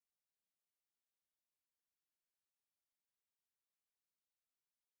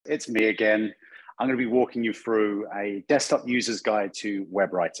it's me again. I'm going to be walking you through a desktop user's guide to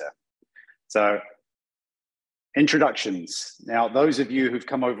WebWriter. So, introductions. Now, those of you who've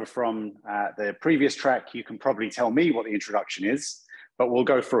come over from the previous track, you can probably tell me what the introduction is, but we'll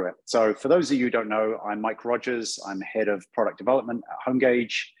go through it. So for those of you who don't know, I'm Mike Rogers. I'm head of product development at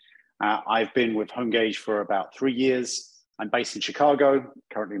HomeGauge. I've been with HomeGauge for about 3 years. I'm based in Chicago,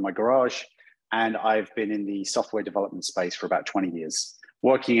 currently in my garage, and I've been in the software development space for about 20 years,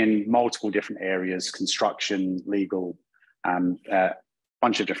 working in multiple different areas, construction, legal,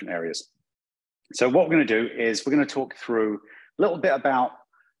 bunch of different areas. So what we're going to do is we're going to talk through a little bit about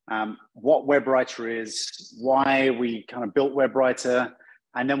what WebWriter is, why we kind of built WebWriter,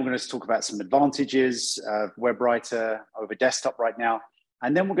 and then we're going to talk about some advantages of WebWriter over desktop right now.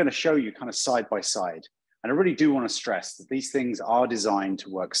 And then we're going to show you kind of side by side. And I really do want to stress that these things are designed to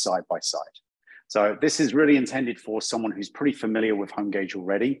work side by side. So this is really intended for someone who's pretty familiar with HomeGauge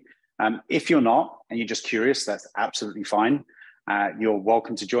already. If you're not, and you're just curious, that's absolutely fine. You're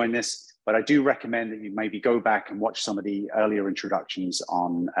welcome to join this. But I do recommend that you maybe go back and watch some of the earlier introductions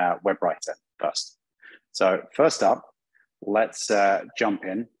on WebWriter first. So first up, let's jump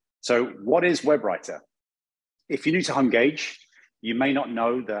in. So what is WebWriter? If you're new to HomeGauge, you may not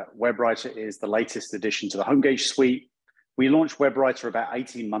know that WebWriter is the latest addition to the HomeGauge suite. We launched WebWriter about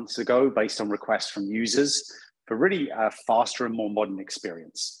 18 months ago based on requests from users for really a faster and more modern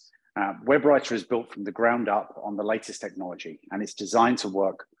experience. WebWriter is built from the ground up on the latest technology, and it's designed to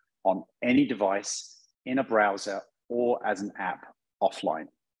work on any device, in a browser, or as an app offline.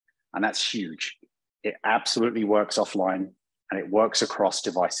 And that's huge. It absolutely works offline, and it works across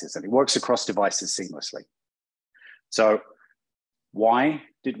devices, and it works across devices seamlessly. So why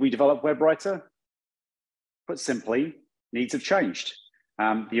did we develop WebWriter? Put simply, needs have changed.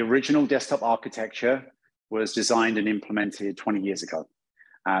 The original desktop architecture was designed and implemented 20 years ago.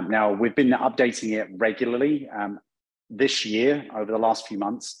 Now, we've been updating it regularly. This year, over the last few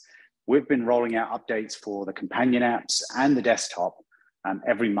months, we've been rolling out updates for the companion apps and the desktop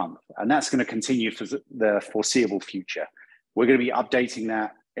every month. And that's going to continue for the foreseeable future. We're going to be updating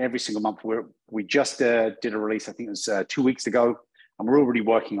that every single month. We just did a release, I think it was 2 weeks ago, and we're already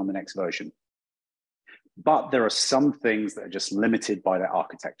working on the next version. But there are some things that are just limited by that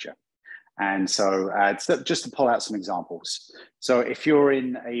architecture. And so just to pull out some examples. So if you're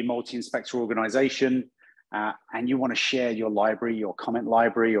in a multi-inspector organization, and you want to share your library, your comment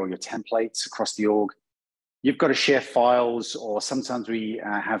library, or your templates across the org, you've got to share files, or sometimes we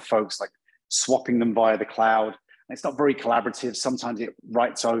have folks like swapping them via the cloud. It's not very collaborative. Sometimes it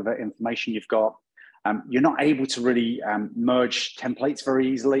writes over information you've got. You're not able to really merge templates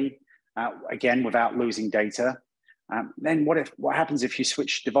very easily, again, without losing data. Then what happens if you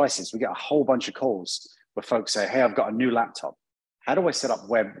switch devices? We get a whole bunch of calls where folks say, hey, I've got a new laptop. How do I set up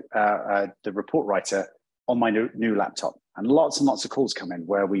the report writer on my new laptop? And lots and lots of calls come in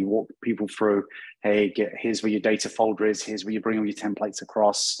where we walk people through, hey, here's where your data folder is, here's where you bring all your templates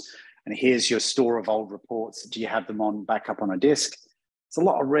across, and here's your store of old reports. Do you have them on backup on a disk? It's a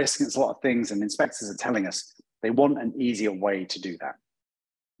lot of risk, and it's a lot of things, and inspectors are telling us they want an easier way to do that.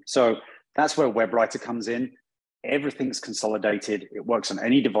 So that's where WebWriter comes in. Everything's consolidated. It works on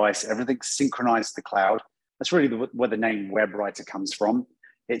any device. Everything's synchronized to the cloud. That's really where the name WebWriter comes from.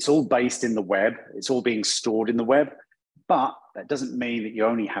 It's all based in the web. It's all being stored in the web, but that doesn't mean that you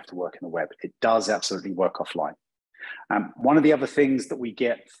only have to work in the web. It does absolutely work offline. One of the other things that we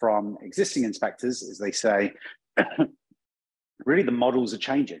get from existing inspectors is they say, really the models are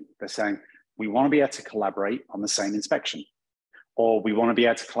changing. They're saying, we want to be able to collaborate on the same inspection, or we want to be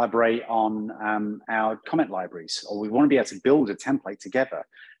able to collaborate on our comment libraries, or we want to be able to build a template together.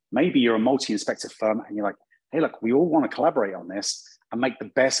 Maybe you're a multi-inspector firm and you're like, hey, look, we all want to collaborate on this and make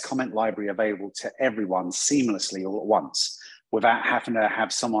the best comment library available to everyone seamlessly all at once without having to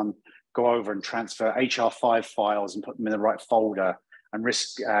have someone go over and transfer HR5 files and put them in the right folder and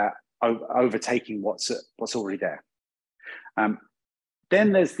risk overtaking what's already there.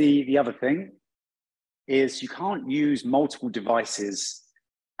 Then there's the other thing is you can't use multiple devices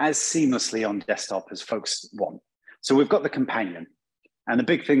as seamlessly on desktop as folks want. So we've got the companion. And the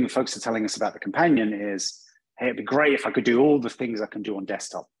big thing that folks are telling us about the companion is, hey, it'd be great if I could do all the things I can do on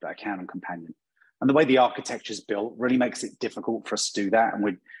desktop that I can on companion. And the way the architecture is built really makes it difficult for us to do that. And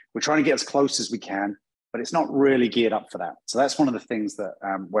we're trying to get as close as we can, but it's not really geared up for that. So that's one of the things that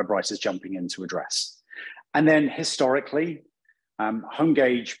WebWriter is jumping in to address. And then historically,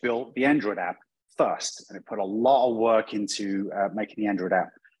 HomeGauge built the Android app first, and it put a lot of work into making the Android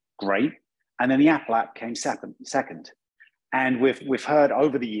app great. And then the Apple app came second. And we've heard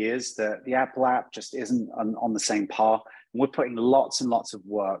over the years that the Apple app just isn't on the same par. And we're putting lots and lots of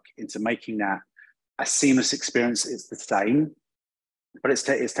work into making that a seamless experience. It's the same, but it's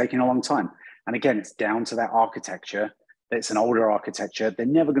taking a long time. And again, it's down to that architecture. It's an older architecture. They're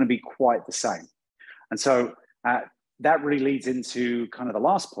never going to be quite the same. And so that really leads into kind of the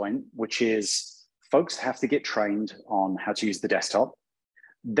last point, which is folks have to get trained on how to use the desktop.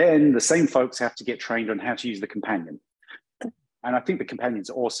 Then the same folks have to get trained on how to use the companion. And I think the companion's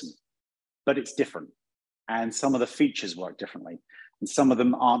awesome, but it's different. And some of the features work differently, and some of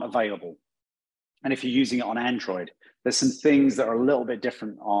them aren't available. And if you're using it on Android, there's some things that are a little bit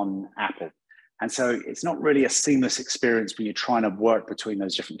different on Apple. And so it's not really a seamless experience when you're trying to work between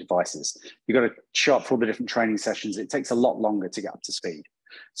those different devices. You've got to show up for all the different training sessions. It takes a lot longer to get up to speed.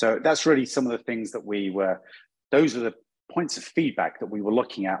 So that's really some of the things that those are the points of feedback that we were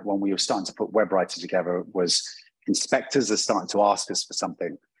looking at when we were starting to put WebWriter together. Was inspectors are starting to ask us for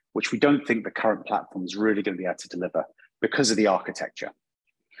something which we don't think the current platform is really going to be able to deliver because of the architecture.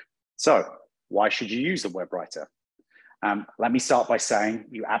 So why should you use the WebWriter? Let me start by saying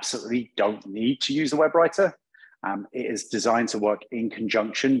you absolutely don't need to use the WebWriter. It is designed to work in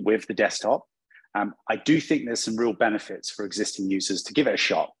conjunction with the desktop. I do think there's some real benefits for existing users to give it a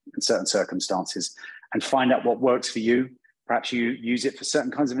shot in certain circumstances and find out what works for you. Perhaps you use it for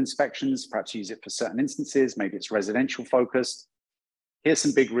certain kinds of inspections, perhaps you use it for certain instances, maybe it's residential focused. Here's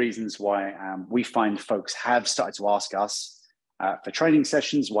some big reasons why we find folks have started to ask us for training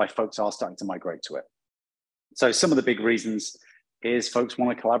sessions, why folks are starting to migrate to it. So some of the big reasons is folks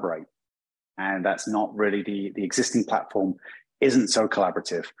want to collaborate, and that's not really the existing platform isn't so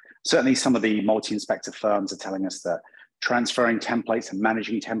collaborative. Certainly some of the multi-inspector firms are telling us that transferring templates and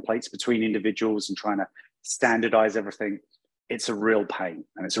managing templates between individuals and trying to standardize everything, it's a real pain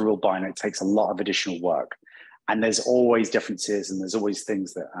and it's a real bind. It takes a lot of additional work, and there's always differences and there's always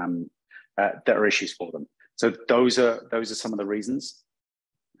things that that are issues for them. So those are some of the reasons.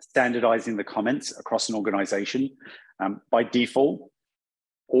 Standardizing the comments across an organization. By default,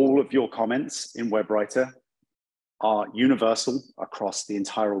 all of your comments in WebWriter are universal across the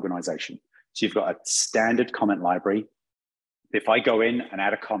entire organization. So you've got a standard comment library. If I go in and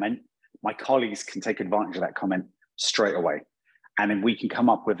add a comment, my colleagues can take advantage of that comment straight away. And then we can come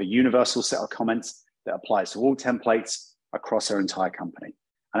up with a universal set of comments that applies to all templates across our entire company.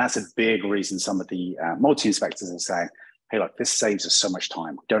 And that's a big reason some of the multi-inspectors are saying, hey, look, this saves us so much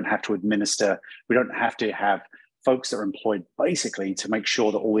time. We don't have to administer. We don't have to have folks that are employed basically to make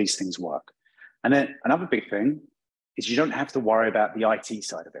sure that all these things work. And then another big thing is you don't have to worry about the IT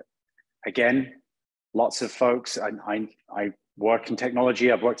side of it. Again, lots of folks, I work in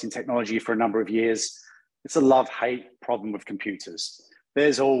technology. I've worked in technology for a number of years. It's a love-hate problem with computers.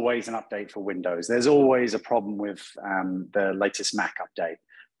 There's always an update for Windows. There's always a problem with the latest Mac update.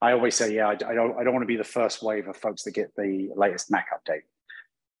 I always say, yeah, I don't want to be the first wave of folks that get the latest Mac update.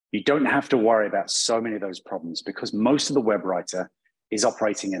 You don't have to worry about so many of those problems because most of the WebWriter is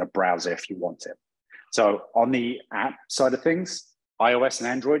operating in a browser if you want it. So on the app side of things, iOS and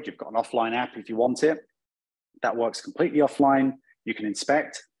Android, you've got an offline app if you want it. That works completely offline. You can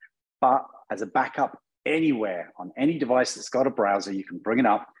inspect, but as a backup anywhere on any device that's got a browser, you can bring it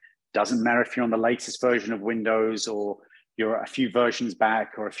up. Doesn't matter if you're on the latest version of Windows or you're a few versions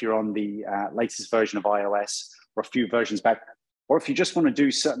back, or if you're on the latest version of iOS or a few versions back, or if you just want to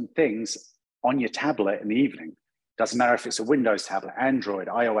do certain things on your tablet in the evening. Doesn't matter if it's a Windows tablet, Android,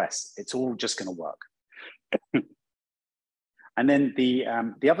 iOS, it's all just going to work. And then the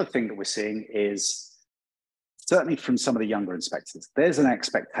other thing that we're seeing is certainly from some of the younger inspectors, there's an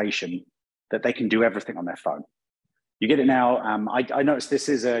expectation that they can do everything on their phone. You get it now. I notice this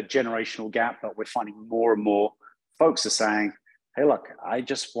is a generational gap, but we're finding more and more folks are saying, hey, look, I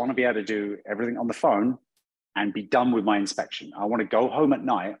just want to be able to do everything on the phone and be done with my inspection. I want to go home at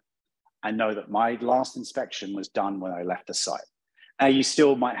night and know that my last inspection was done when I left the site. Now, you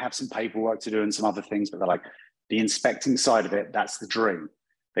still might have some paperwork to do and some other things, but they're like, the inspecting side of it, that's the dream.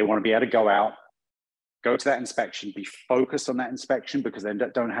 They want to be able to go out, go to that inspection, be focused on that inspection because they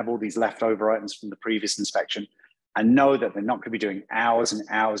don't have all these leftover items from the previous inspection, and know that they're not going to be doing hours and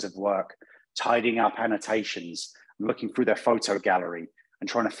hours of work, tidying up annotations, looking through their photo gallery and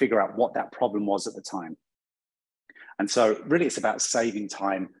trying to figure out what that problem was at the time. And so really it's about saving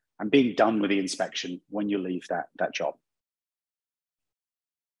time and being done with the inspection when you leave that job.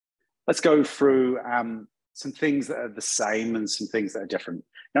 Let's go through some things that are the same and some things that are different.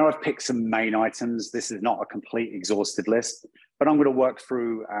 Now I've picked some main items. This is not a complete exhaustive list, but I'm going to work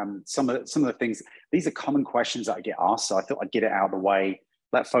through some of the things. These are common questions that I get asked, so I thought I'd get it out of the way,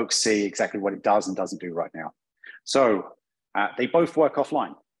 let folks see exactly what it does and doesn't do right now. So They both work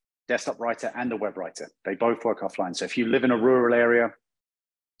offline, desktop writer and the web writer. They both work offline. So if you live in a rural area,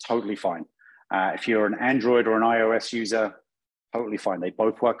 totally fine. If you're an Android or an iOS user, totally fine. They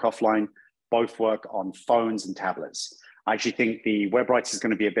both work offline, both work on phones and tablets. I actually think the web writer is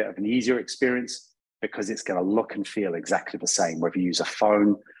going to be a bit of an easier experience because it's going to look and feel exactly the same, whether you use a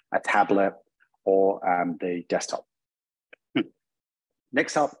phone, a tablet, or the desktop.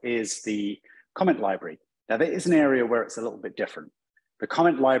 Next up is the comment library. Now, there is an area where it's a little bit different. The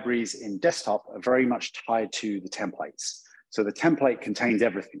comment libraries in desktop are very much tied to the templates. So the template contains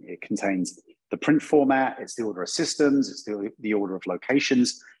everything. It contains the print format, it's the order of systems, it's the order of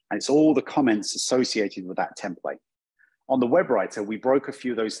locations, and it's all the comments associated with that template. On the web writer, we broke a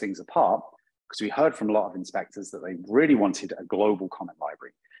few of those things apart because we heard from a lot of inspectors that they really wanted a global comment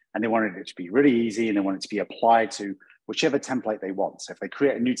library. And they wanted it to be really easy and they wanted it to be applied to whichever template they want. So if they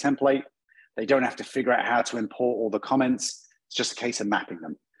create a new template, they don't have to figure out how to import all the comments. It's just a case of mapping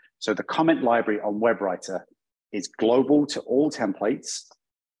them. So the comment library on WebWriter is global to all templates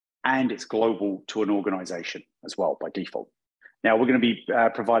and it's global to an organization as well by default. Now we're going to be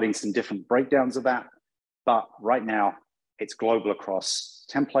providing some different breakdowns of that, but right now it's global across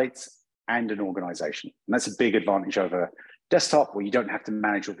templates and an organization. And that's a big advantage over desktop where you don't have to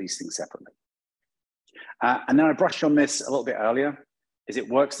manage all these things separately. And then I brushed on this a little bit earlier, is it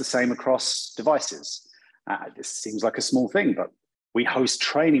works the same across devices. This seems like a small thing, but we host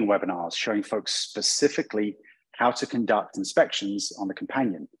training webinars showing folks specifically how to conduct inspections on the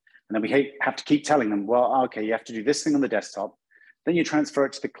companion. And then we have to keep telling them, well, okay, you have to do this thing on the desktop, then you transfer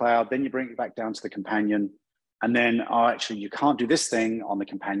it to the cloud, then you bring it back down to the companion, and then, oh, actually, you can't do this thing on the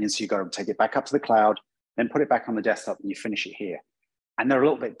companion, so you've got to take it back up to the cloud, then put it back on the desktop, and you finish it here. And they're a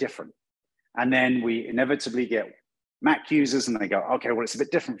little bit different. And then we inevitably get Mac users, and they go, okay, well, it's a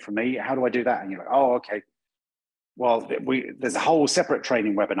bit different for me. How do I do that? And you're like, oh, okay. Well, there's a whole separate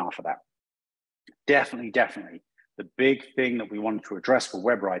training webinar for that. Definitely. The big thing that we wanted to address for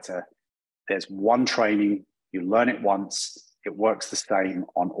WebWriter, there's one training, you learn it once, it works the same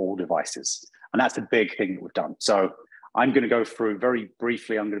on all devices. And that's a big thing that we've done. So I'm going to go through very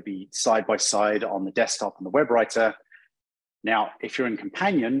briefly, I'm going to be side by side on the desktop and the WebWriter. Now, if you're in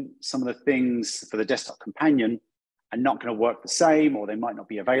Companion, some of the things for the desktop Companion are not going to work the same, or they might not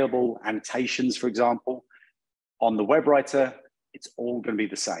be available. Annotations, for example. On the WebWriter, it's all going to be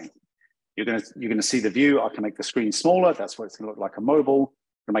the same. You're going to see the view. I can make the screen smaller. That's what it's going to look like on mobile.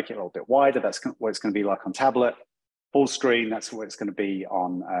 I'm going to make it a little bit wider. That's what it's going to be like on tablet. Full screen, that's what it's going to be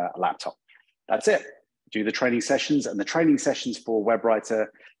on a laptop. That's it. Do the training sessions, and the training sessions for WebWriter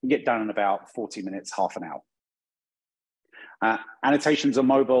you get done in about 40 minutes, half an hour. Annotations on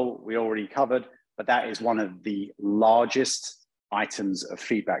mobile, we already covered, but that is one of the largest items of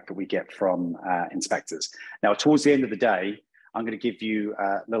feedback that we get from inspectors. Now, towards the end of the day, I'm going to give you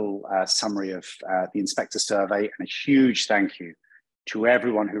a little summary of the inspector survey and a huge thank you to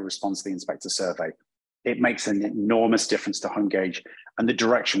everyone who responds to the inspector survey. It makes an enormous difference to HomeGauge and the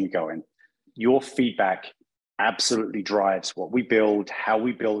direction we go in. Your feedback absolutely drives what we build, how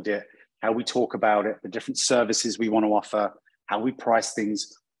we build it, how we talk about it, the different services we want to offer, how we price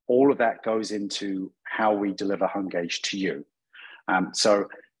things. All of that goes into how we deliver HomeGauge to you. So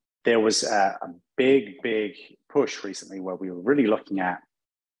there was a big push recently where we were really looking at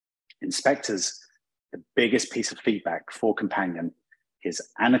inspectors. The biggest piece of feedback for Companion is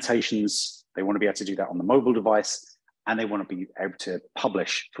annotations. They want to be able to do that on the mobile device, and they want to be able to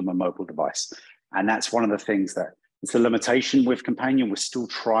publish from a mobile device. And that's one of the things that it's a limitation with Companion. We're still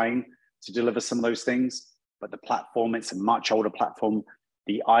trying to deliver some of those things, but the platform, it's a much older platform.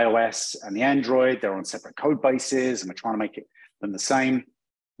 The iOS and the Android, they're on separate code bases, and we're trying to make them the same.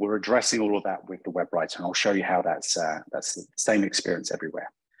 We're addressing all of that with the WebWriter, and I'll show you how that's the same experience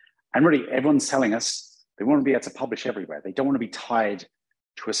everywhere. And really, everyone's telling us they want to be able to publish everywhere. They don't want to be tied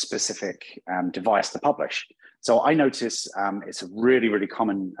to a specific device to publish. So I notice it's a really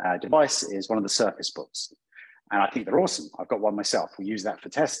common device is one of the Surface Books. And I think they're awesome. I've got one myself. We use that for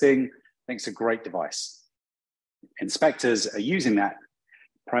testing. I think it's a great device. Inspectors are using that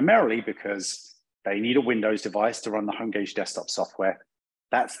primarily because they need a Windows device to run the HomeGauge Desktop software.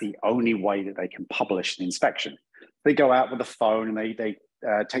 That's the only way that they can publish the inspection. They go out with a phone and they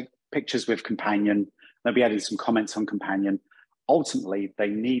take pictures with Companion. They'll be adding some comments on Companion. Ultimately, they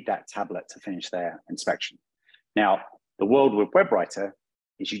need that tablet to finish their inspection. Now, the world with WebWriter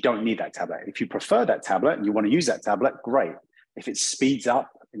is you don't need that tablet. If you prefer that tablet and you want to use that tablet, great. If it speeds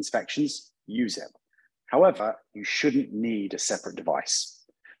up inspections, use it. However, you shouldn't need a separate device.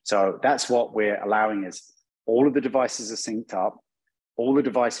 So that's what we're allowing is all of the devices are synced up. All the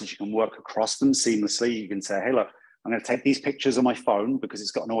devices, you can work across them seamlessly. You can say, hey, look, I'm going to take these pictures on my phone because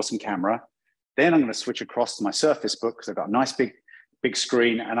it's got an awesome camera. Then I'm going to switch across to my Surface Book because I've got a nice big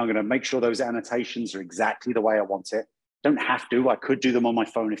screen, and I'm going to make sure those annotations are exactly the way I want it. Don't have to. I could do them on my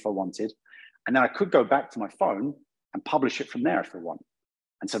phone if I wanted. And then I could go back to my phone and publish it from there if I want.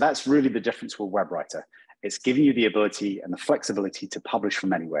 And so that's really the difference with WebWriter. It's giving you the ability and the flexibility to publish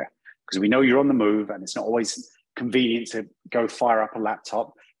from anywhere, because we know you're on the move and it's not always convenient to go fire up a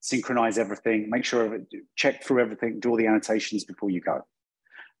laptop, synchronize everything, make sure, check through everything, do all the annotations before you go.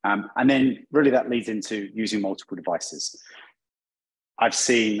 And then really that leads into using multiple devices. I've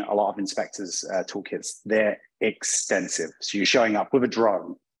seen a lot of inspectors' toolkits. They're extensive. So you're showing up with a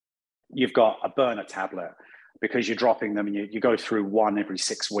drone. You've got a burner tablet because you're dropping them and you go through one every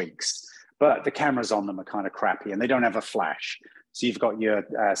 6 weeks. But the cameras on them are kind of crappy and they don't have a flash. So you've got your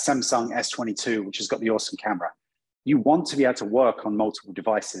Samsung S22, which has got the awesome camera. You want to be able to work on multiple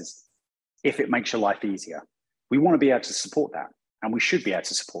devices if it makes your life easier. We want to be able to support that, and we should be able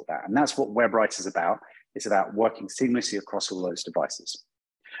to support that. And that's what WebWriter is about. It's about working seamlessly across all those devices.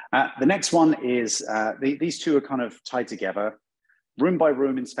 The next one is, these two are kind of tied together, room by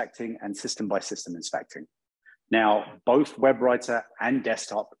room inspecting and system by system inspecting. Now, both WebWriter and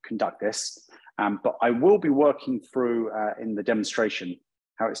Desktop conduct this, but I will be working through in the demonstration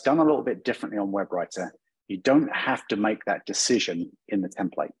how it's done a little bit differently on WebWriter. You don't have to make that decision in the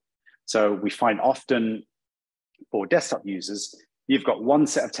template. So we find often for desktop users, you've got one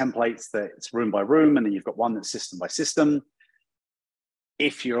set of templates that's room by room, and then you've got one that's system by system.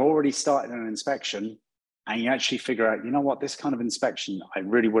 If you're already starting an inspection and you actually figure out, you know what, this kind of inspection, I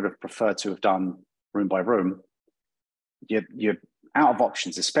really would have preferred to have done room by room, you're out of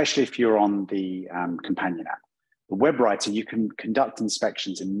options, especially if you're on the companion app. The WebWriter, you can conduct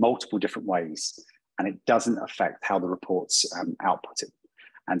inspections in multiple different ways, and it doesn't affect how the report's outputted.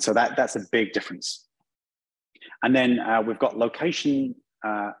 And so that's a big difference. And then we've got locations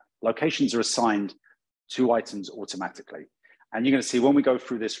are assigned to items automatically. And you're going to see when we go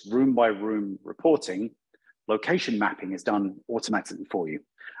through this room by room reporting, location mapping is done automatically for you.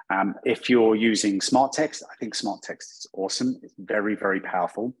 If you're using smart text, I think smart text is awesome. It's very, very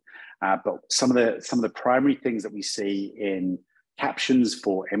powerful. But some of the primary things that we see in captions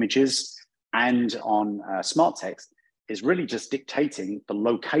for images and on smart text is really just dictating the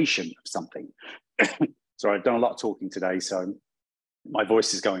location of something. Sorry, I've done a lot of talking today, so my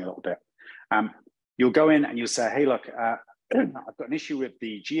voice is going a little bit. You'll go in and you'll say, hey, look, I've got an issue with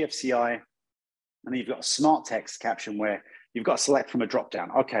the GFCI, and then you've got a smart text caption where you've got to select from a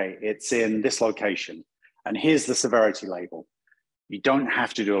drop-down. Okay, it's in this location, and here's the severity label. You don't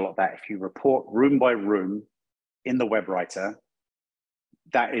have to do a lot of that. If you report room by room in the WebWriter,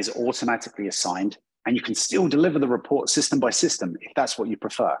 that is automatically assigned, and you can still deliver the report system by system if that's what you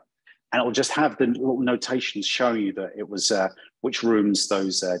prefer. And it will just have the little notations showing you that it was which rooms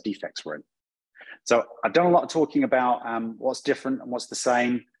those defects were in. So I've done a lot of talking about what's different and what's the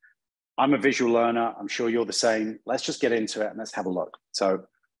same. I'm a visual learner. I'm sure you're the same. Let's just get into it and let's have a look. So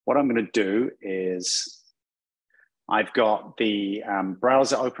what I'm going to do is I've got the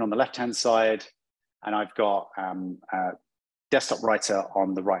browser open on the left-hand side, and I've got Desktop Writer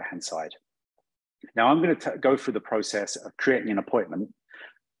on the right-hand side. Now I'm going to go through the process of creating an appointment,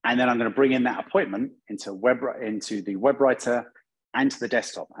 and then I'm going to bring in that appointment into the WebWriter and to the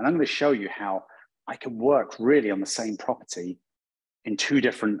desktop. And I'm going to show you how I can work really on the same property in two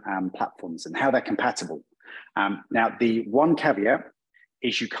different platforms and how they're compatible. Now, the one caveat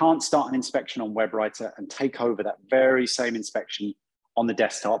is you can't start an inspection on WebWriter and take over that very same inspection on the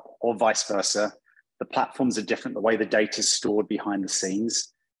desktop, or vice versa. The platforms are different. The way the data is stored behind the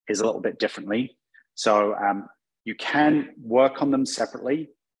scenes is a little bit differently. So you can work on them separately.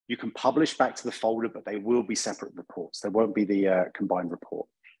 You can publish back to the folder, but they will be separate reports. They won't be the combined report.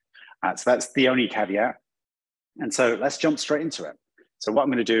 So that's the only caveat. And so let's jump straight into it. So what I'm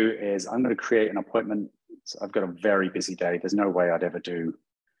going to do is I'm going to create an appointment. So I've got a very busy day. There's no way I'd ever do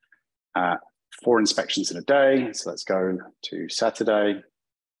 4 inspections in a day. So let's go to Saturday. I'm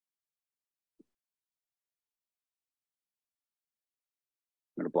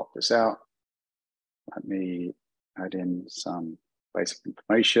going to block this out. Let me add in some basic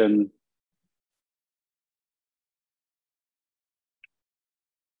information.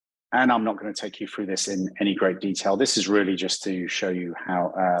 And I'm not going to take you through this in any great detail. This is really just to show you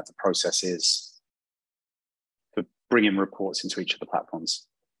how the process is for bringing reports into each of the platforms.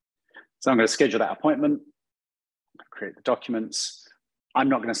 So I'm going to schedule that appointment, create the documents. I'm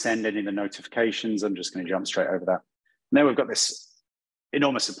not going to send any of the notifications. I'm just going to jump straight over that. And then we've got this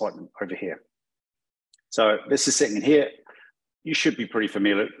enormous appointment over here. So this is sitting in here. You should be pretty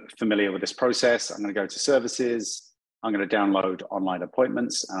familiar with this process. I'm going to go to services. I'm going to download online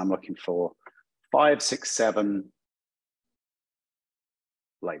appointments, and I'm looking for 567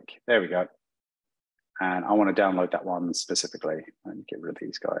 Lake. There we go. And I want to download that one specifically and get rid of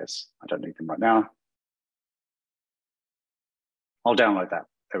these guys. I don't need them right now. I'll download that.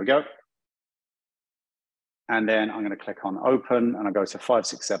 There we go. And then I'm going to click on open, and I'll go to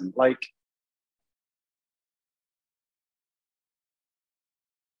 567 Lake.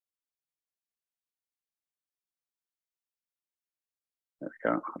 There we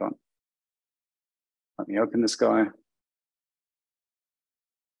go. Hold on. Let me open this guy.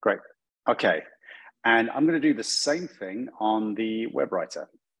 Great. Okay. And I'm going to do the same thing on the web writer.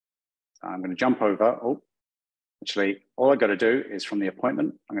 So I'm going to jump over. Oh, actually, all I've got to do is from the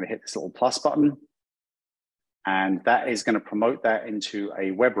appointment, I'm going to hit this little plus button. And that is going to promote that into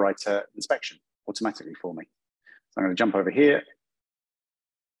a web writer inspection automatically for me. So I'm going to jump over here,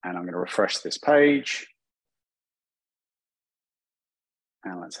 and I'm going to refresh this page.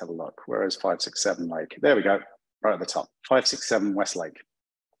 And let's have a look. Where is 567 Lake? There we go, right at the top, 567 West Lake.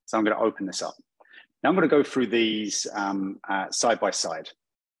 So I'm going to open this up. Now I'm going to go through these side by side.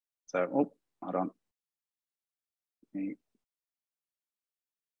 So, oh, hold on.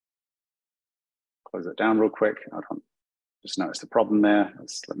 Close it down real quick. Hold on. Just noticed the problem there.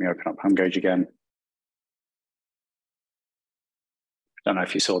 Let me open up HomeGauge again. Don't know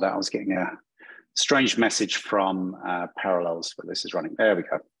if you saw that. I was getting a strange message from Parallels, but this is running. There we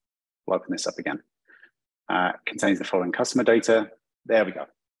go. We'll open this up again. Contains the following customer data. There we go.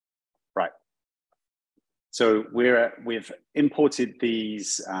 Right. So we've imported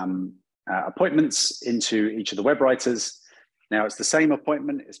these appointments into each of the web writers. Now it's the same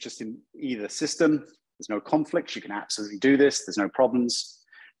appointment. It's just in either system. There's no conflicts. You can absolutely do this. There's no problems.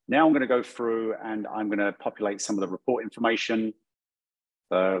 Now I'm going to go through and I'm going to populate some of the report information.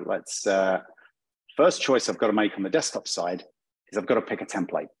 So let's, first choice I've got to make on the desktop side is I've got to pick a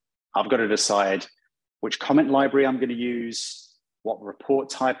template. I've got to decide which comment library I'm going to use, what report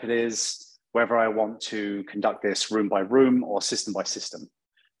type it is, whether I want to conduct this room by room or system by system.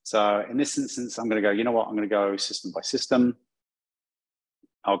 So in this instance, I'm going to go, you know what, I'm going to go system by system.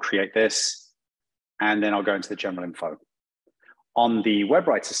 I'll create this, and then I'll go into the general info. On the web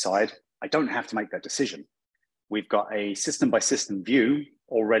writer side, I don't have to make that decision. We've got a system by system view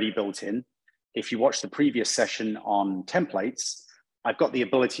already built in. If you watch the previous session on templates, I've got the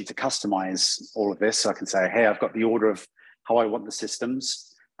ability to customize all of this. So I can say, hey, I've got the order of how I want the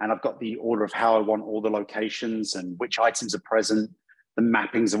systems, and I've got the order of how I want all the locations and which items are present, the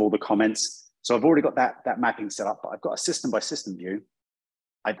mappings of all the comments. So I've already got that mapping set up, but I've got a system by system view.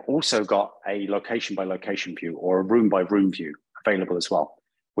 I've also got a location by location view or a room by room view available as well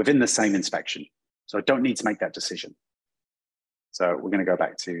within the same inspection. So I don't need to make that decision. So we're going to go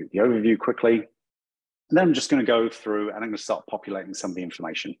back to the overview quickly. And then I'm just going to go through and I'm going to start populating some of the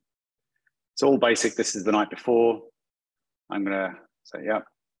information. It's all basic. This is the night before. I'm going to say, yeah.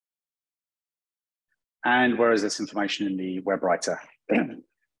 And where is this information in the web writer?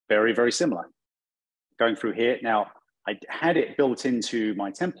 Very, very similar. Going through here. Now, I had it built into my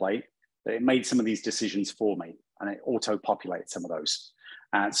template that it made some of these decisions for me and it auto-populated some of those.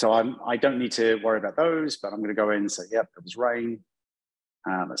 So I don't need to worry about those, but I'm going to go in and say, yep, it was rain.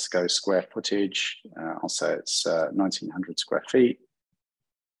 Let's go square footage. I'll say it's 1,900 square feet.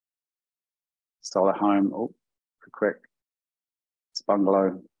 Style at home. Oh, quick. It's a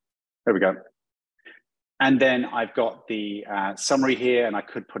bungalow. There we go. And then I've got the summary here, and I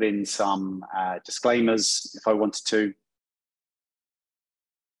could put in some disclaimers if I wanted to.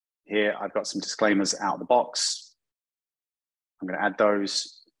 Here, I've got some disclaimers out of the box. I'm going to add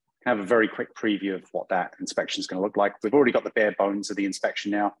those. Have a very quick preview of what that inspection is going to look like. We've already got the bare bones of the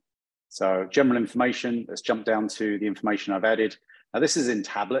inspection now. So general information, let's jump down to the information I've added. Now this is in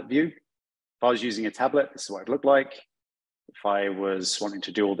tablet view. If I was using a tablet, this is what it looked like. If I was wanting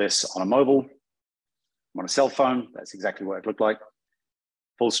to do all this on a mobile, on a cell phone, that's exactly what it looked like.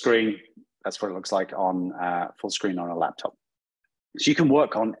 Full screen, that's what it looks like on full screen on a laptop. So you can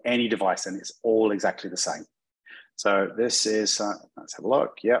work on any device and it's all exactly the same. So this is, let's have a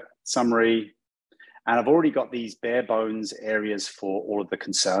look, yep, summary. And I've already got these bare bones areas for all of the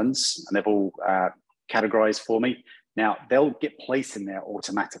concerns and they've all categorized for me. Now they'll get placed in there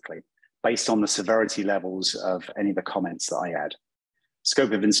automatically based on the severity levels of any of the comments that I add.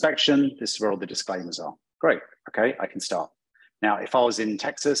 Scope of inspection, this is where all the disclaimers are. Great, okay, I can start. Now, if I was in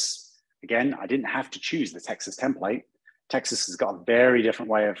Texas, again, I didn't have to choose the Texas template. Texas has got a very different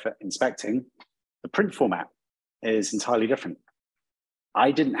way of inspecting. The print format is entirely different. I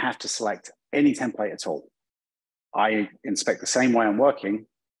didn't have to select any template at all. I inspect the same way I'm working,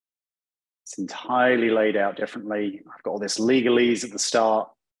 It's entirely laid out differently. I've got all this legalese at the start.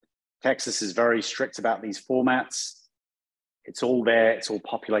 Texas is very strict about these formats. It's all there. It's all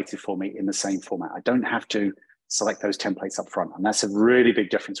populated for me in the same format. I don't have to select those templates up front. And that's a really big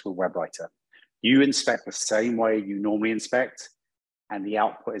difference with WebWriter. You inspect the same way you normally inspect, and the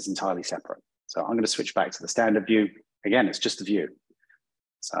output is entirely separate. So I'm going to switch back to the standard view. Again, it's just a view.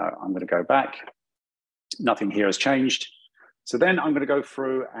 So I'm going to go back. Nothing here has changed. So then I'm going to go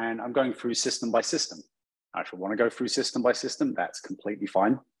through, and I'm going through system by system. If I want to go through system by system, that's completely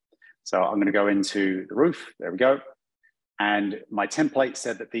fine. So I'm going to go into the roof. There we go. And my template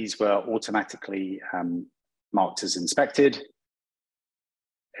said that these were automatically marked as inspected.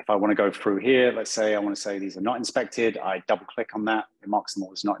 If I want to go through here, let's say I want to say these are not inspected, I double click on that, it marks them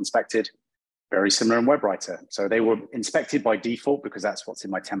all as not inspected. Very similar in WebWriter. So they were inspected by default because that's what's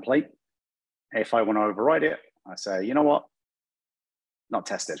in my template. If I want to override it, I say, you know what? Not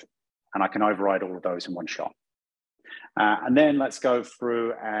tested. And I can override all of those in one shot. And then let's go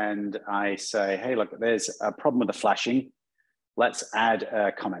through and I say, hey, look, there's a problem with the flashing. Let's add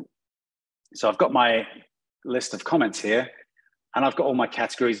a comment. So I've got my list of comments here and I've got all my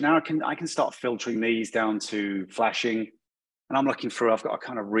categories. Now I can start filtering these down to flashing. And I'm looking through, I've got to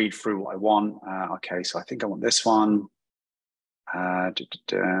kind of read through what I want. Okay, so I think I want this one. Let's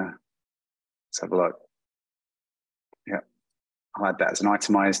have a look. Yeah, I'll add that as an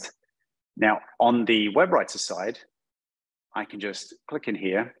itemized. Now on the WebWriter side, I can just click in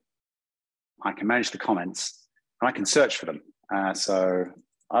here. I can manage the comments and I can search for them. So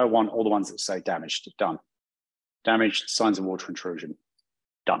I want all the ones that say damaged, done. Damaged, signs of water intrusion,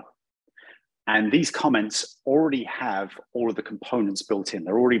 done. And these comments already have all of the components built in.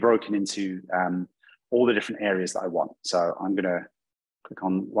 They're already broken into all the different areas that I want. So I'm going to click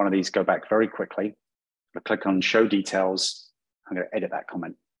on one of these, go back very quickly. I'll click on show details. I'm going to edit that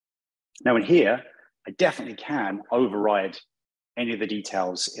comment. Now in here, I definitely can override any of the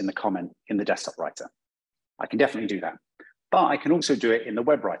details in the comment in the desktop writer. I can definitely do that. But I can also do it in the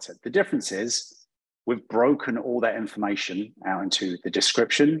web writer. The difference is we've broken all that information out into the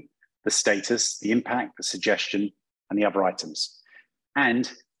description, the status, the impact, the suggestion, and the other items.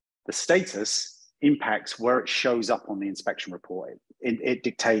 And the status impacts where it shows up on the inspection report. It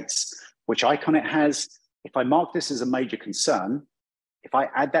dictates which icon it has. If I mark this as a major concern, if I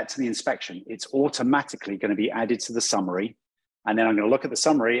add that to the inspection, it's automatically going to be added to the summary. And then I'm going to look at the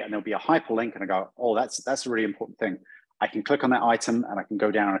summary and there'll be a hyperlink and I go, oh, that's a really important thing. I can click on that item and I can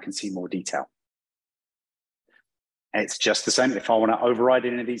go down and I can see more detail. And it's just the same. If I want to override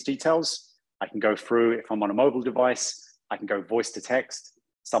any of these details, I can go through. If I'm on a mobile device, I can go voice to text.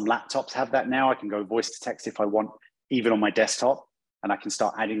 Some laptops have that now. I can go voice to text if I want, even on my desktop, and I can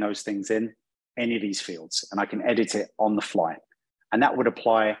start adding those things in any of these fields and I can edit it on the fly. And that would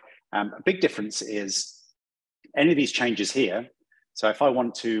apply. A big difference is any of these changes here. So if I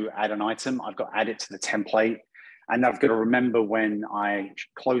want to add an item, I've got to add it to the template. And I've got to remember when I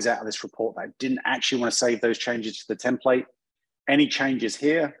close out of this report that I didn't actually want to save those changes to the template. Any changes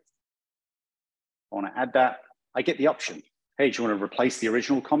here, I want to add that. I get the option. Hey, do you want to replace the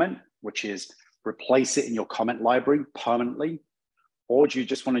original comment, which is replace it in your comment library permanently? Or do you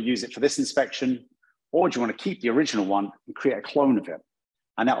just want to use it for this inspection? Or do you want to keep the original one and create a clone of it?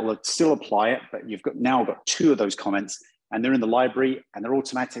 And that will still apply it, but you've now got two of those comments and they're in the library and they're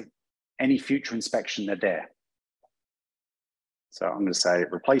automatic. Any future inspection, they're there. So I'm going to say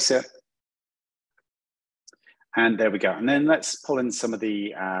replace it. And there we go. And then let's pull in some of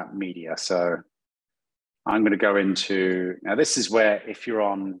the media. So I'm going to go into, now this is where if you're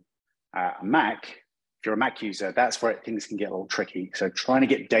on a Mac, if you're a Mac user, that's where things can get a little tricky. So trying to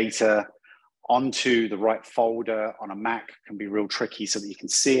get data onto the right folder on a Mac can be real tricky so that you can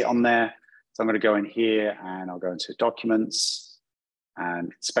see it on there. So I'm going to go in here and I'll go into documents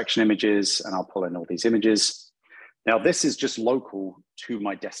and inspection images, and I'll pull in all these images. Now this is just local to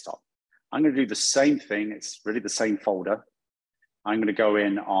my desktop. I'm going to do the same thing. It's really the same folder. I'm going to go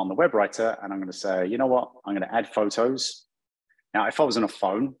in on the web writer and I'm going to say, you know what? I'm going to add photos. Now, if I was on a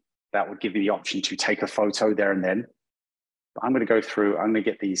phone, that would give me the option to take a photo there and then. But I'm going to go through, I'm going to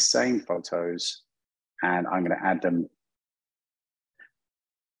get these same photos and I'm going to add them.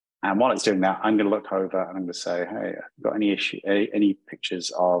 And while it's doing that, I'm going to look over and I'm going to say, hey, got any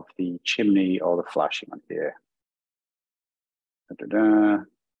pictures of the chimney or the flashing on here? No,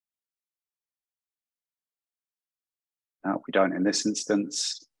 we don't in this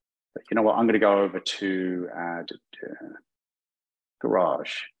instance. But you know what? I'm going to go over to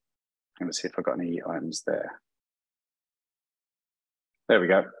garage. I'm going to see if I've got any items there. There we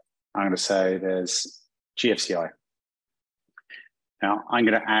go. I'm going to say there's GFCI. Now I'm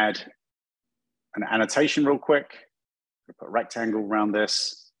going to add an annotation real quick. Put a rectangle around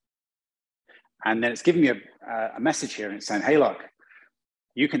this. And then it's giving me a message here and it's saying, hey, look,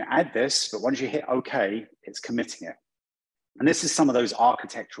 you can add this, but once you hit OK, it's committing it. And this is some of those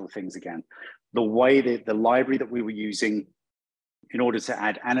architectural things again. The way that the library that we were using in order to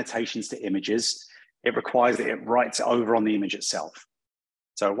add annotations to images, it requires that it writes over on the image itself.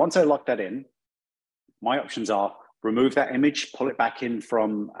 So once I lock that in, my options are remove that image, pull it back in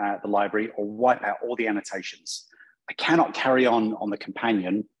from the library, or wipe out all the annotations. I cannot carry on the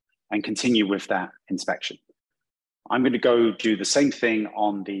companion and continue with that inspection. I'm going to go do the same thing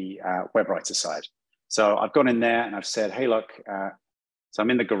on the web writer side. So I've gone in there and I've said, hey, look, so I'm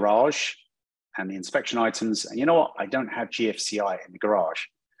in the garage and the inspection items. And you know what? I don't have GFCI in the garage.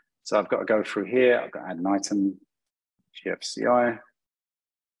 So I've got to go through here. I've got to add an item, GFCI.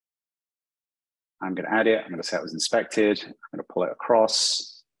 I'm going to add it. I'm going to say it was inspected. I'm going to pull it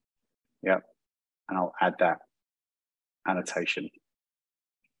across. Yep. And I'll add that annotation.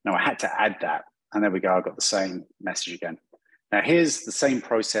 Now I had to add that. And there we go. I've got the same message again. Now here's the same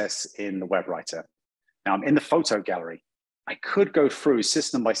process in the web writer. Now I'm in the photo gallery. I could go through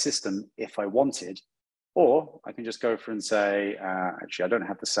system by system if I wanted, or I can just go through and say, actually, I don't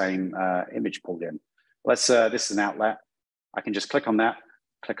have the same image pulled in. This is an outlet. I can just click on that,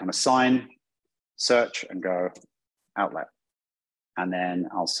 click on assign, search and go outlet. And then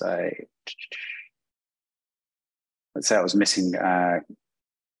I'll say, let's say I was missing a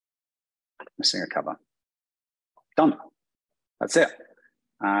cover. Done. That's it.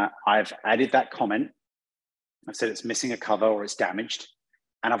 I've added that comment. I've said it's missing a cover or it's damaged,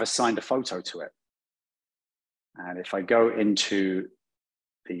 and I've assigned a photo to it. And if I go into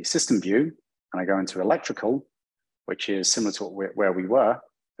the system view and I go into electrical, which is similar to where we were,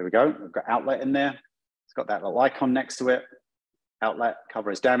 there we go. We've got outlet in there. It's got that little icon next to it. Outlet, cover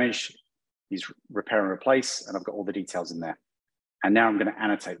is damaged. He's repair and replace, and I've got all the details in there. And now I'm going to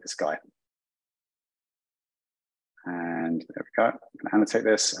annotate this guy. And there we go. I'm going to annotate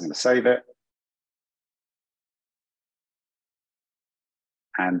this. I'm going to save it.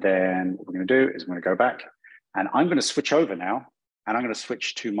 And then what we're going to do is we're going to go back and I'm going to switch over now, and I'm going to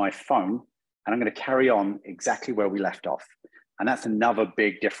switch to my phone, and I'm going to carry on exactly where we left off. And that's another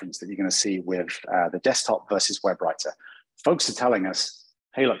big difference that you're going to see with the desktop versus web writer. Folks are telling us,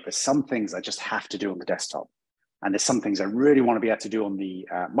 hey, look, there's some things I just have to do on the desktop. And there's some things I really want to be able to do on the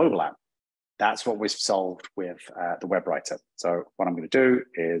mobile app. That's what we've solved with the web writer. So what I'm going to do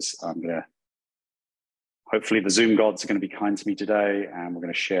is I'm going to, hopefully the Zoom gods are going to be kind to me today, and we're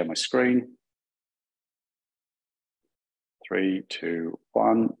going to share my screen. 3, 2,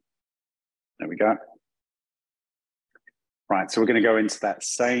 1. There we go. Right, so we're going to go into that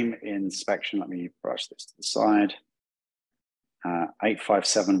same inspection. Let me brush this to the side.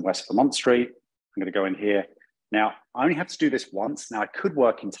 857 West Vermont Street. I'm going to go in here. Now, I only have to do this once. Now, I could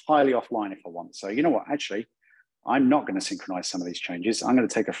work entirely offline if I want. So you know what? Actually, I'm not going to synchronize some of these changes. I'm going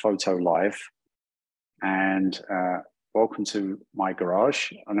to take a photo live. And welcome to my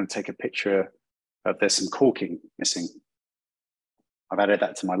garage. I'm going to take a picture of there's some caulking missing. I've added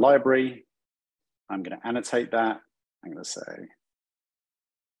that to my library. I'm going to annotate that. I'm going to say,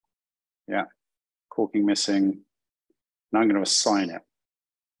 yeah, caulking missing. Now I'm going to assign it.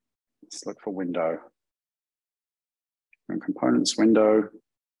 Let's look for window. And components window.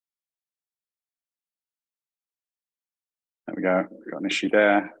 There we go. We've got an issue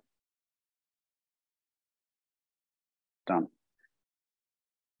there. Done.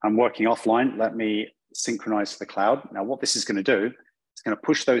 I'm working offline. Let me synchronize to the cloud. Now, what this is going to do, it's going to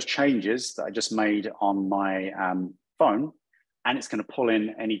push those changes that I just made on my phone, and it's going to pull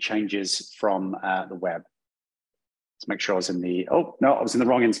in any changes from the web. Let's make sure I was in the, oh, no, I was in the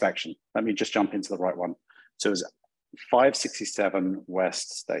wrong inspection. Let me just jump into the right one. So it was 567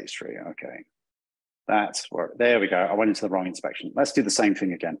 West State Street. Okay. That's where, there we go. I went into the wrong inspection. Let's do the same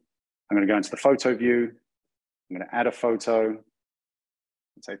thing again. I'm going to go into the photo view. I'm going to add a photo.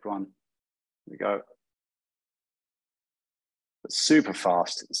 Take one. There we go. It's super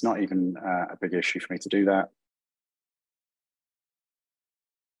fast. It's not even a big issue for me to do that.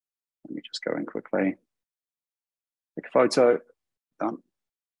 Let me just go in quickly. Take a photo. Done.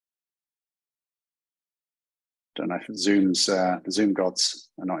 Don't know if it zooms, the Zoom gods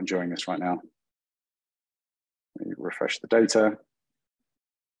are not enjoying this right now. Let me refresh the data.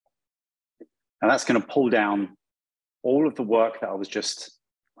 And that's going to pull down all of the work that I was just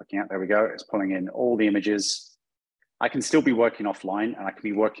looking at. There we go. It's pulling in all the images. I can still be working offline, and I can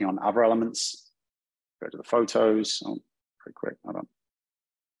be working on other elements. Go to the photos. Oh, pretty quick. Hold on.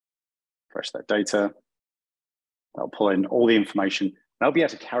 Refresh that data. That'll pull in all the information. And I'll be able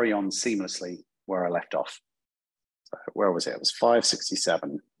to carry on seamlessly where I left off. So where was it? It was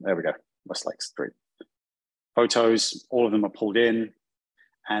 567. There we go. West Lakes 3. Photos, all of them are pulled in.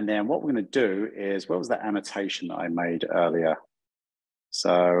 And then what we're going to do is, what was that annotation that I made earlier?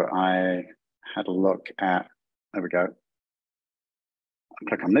 So I had a look at, there we go. I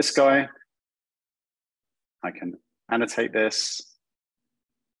click on this guy. I can annotate this.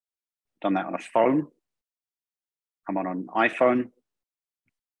 Done that on a phone. I'm on an iPhone.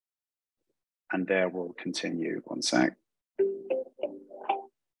 And there we'll continue. One sec.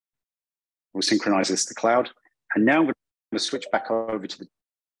 We'll synchronize this to the cloud. And now we're going to switch back over to the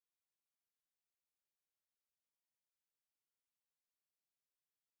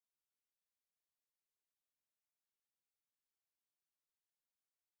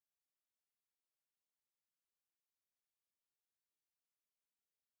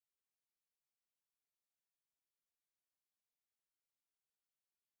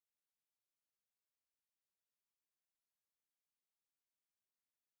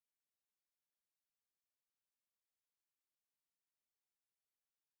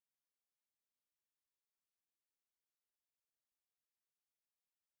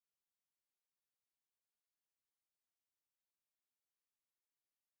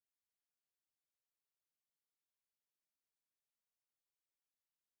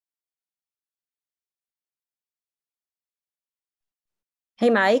Hey,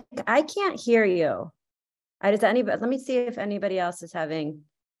 Mike, I can't hear you. Does anybody, let me see if anybody else is having,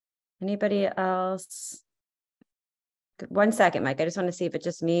 anybody else? 1 second, Mike. I just want to see if it's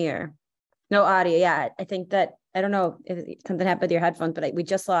just me or no audio. Yeah, I think that, I don't know if something happened with your headphones, but we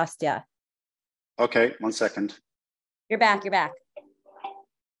just lost, yeah. Okay, 1 second. You're back, you're back.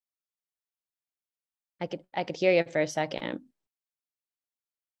 I could hear you for a second.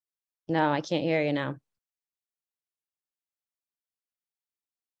 No, I can't hear you now.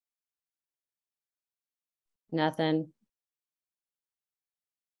 Nothing.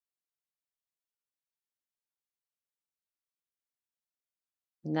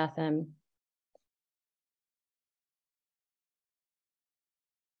 Nothing.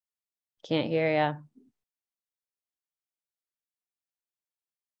 Can't hear you.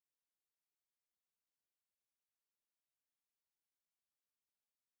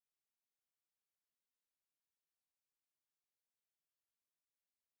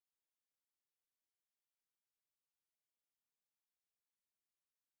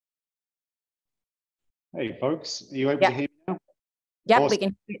 Hey folks, are you able to hear me now? Yep, Awesome. we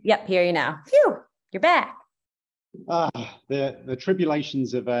can. Yep, hear you now. Phew, you're back. The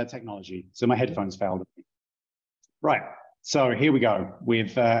tribulations of technology. So my headphones failed. Right. So here we go.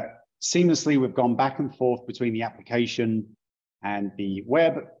 We've seamlessly we've gone back and forth between the application and the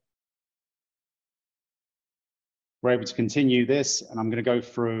web. We're able to continue this, and I'm going to go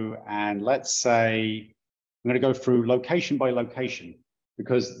through and let's say I'm going to go through location by location,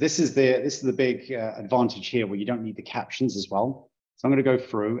 because this is the big advantage here where you don't need the captions as well. So I'm going to go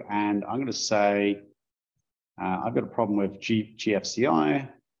through and I'm going to say I've got a problem with GFCI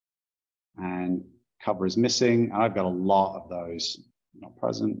and cover is missing. I've got a lot of those not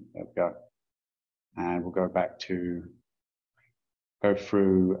present. There we go. And we'll go back to go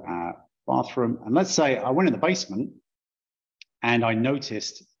through bathroom. And let's say I went in the basement and I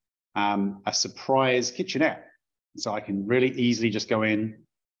noticed a surprise kitchenette. So I can really easily just go in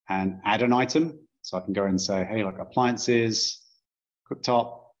and add an item. So I can go and say, hey, look, appliances,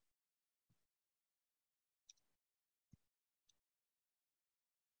 cooktop.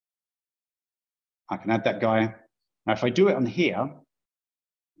 I can add that guy. Now, if I do it on here,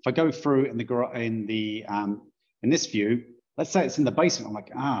 if I go through in this view, let's say it's in the basement. I'm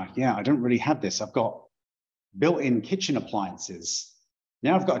like, yeah, I don't really have this. I've got built-in kitchen appliances.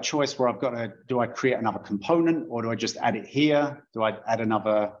 Now I've got a choice where I've got to, do I create another component or do I just add it here? Do I add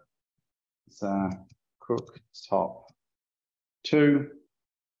another cooktop 2?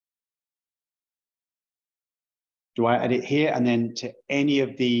 Do I add it here? And then to any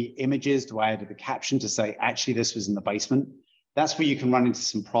of the images, do I add the caption to say, actually, this was in the basement? That's where you can run into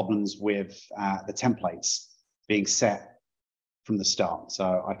some problems with the templates being set from the start.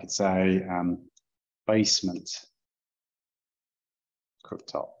 So I could say basement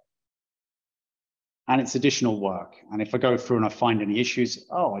cooktop. And it's additional work. And if I go through and I find any issues,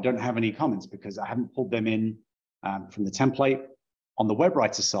 I don't have any comments because I haven't pulled them in from the template. On the web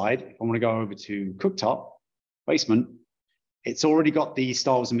writer side, if I want to go over to cooktop, basement, it's already got the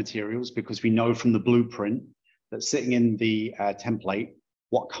styles and materials because we know from the blueprint that's sitting in the template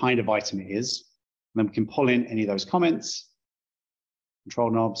what kind of item it is. And then we can pull in any of those comments,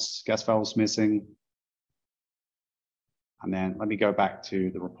 control knobs, gas valves missing. And then let me go back to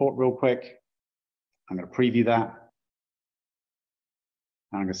the report real quick. I'm going to preview that.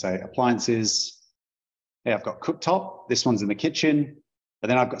 And I'm going to say appliances. Yeah, I've got cooktop. This one's in the kitchen. But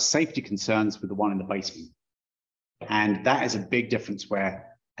then I've got safety concerns with the one in the basement. And that is a big difference where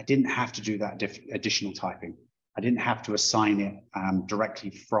I didn't have to do that additional typing. I didn't have to assign it directly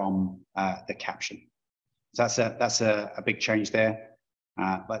from the caption. So that's a big change there.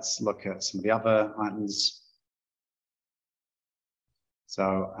 Let's look at some of the other items.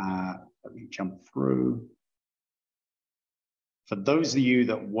 So let me jump through. For those of you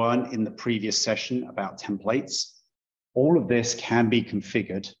that weren't in the previous session about templates, all of this can be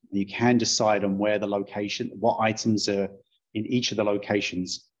configured. You can decide on where the location, what items are in each of the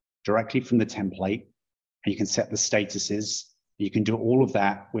locations directly from the template. And you can set the statuses. You can do all of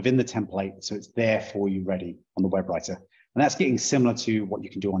that within the template, so it's there for you ready on the web writer. And that's getting similar to what you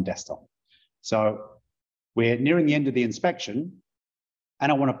can do on desktop. So we're nearing the end of the inspection,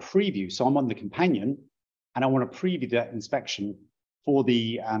 and I want to preview. So I'm on the companion, and I want to preview that inspection for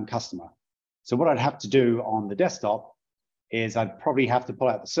the customer. So what I'd have to do on the desktop is I'd probably have to pull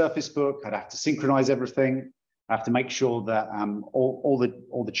out the Surface Book. I'd have to synchronize everything. I have to make sure that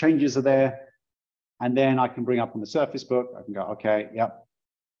all the changes are there. And then I can bring up on the Surface Book. I can go, okay, yep.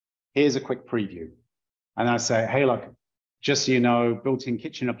 Here's a quick preview. And then I say, hey, look, just so you know, built-in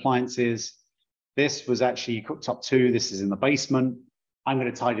kitchen appliances. This was actually cooktop 2. This is in the basement. I'm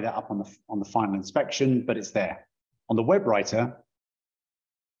going to tidy that up on the final inspection, but it's there. On the web writer,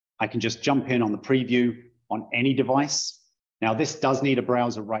 I can just jump in on the preview on any device. Now, this does need a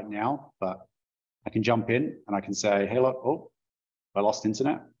browser right now, but I can jump in and I can say, hey, look, oh, I lost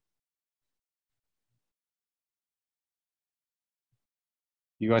internet.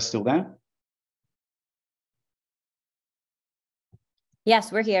 You guys still there?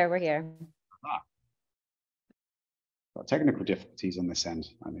 Yes, we're here. We're here. Got technical difficulties on this end.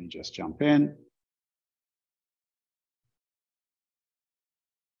 Let me just jump in.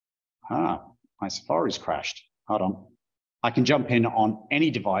 My Safari's crashed. Hold on. I can jump in on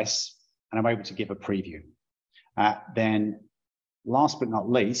any device and I'm able to give a preview. Then last but not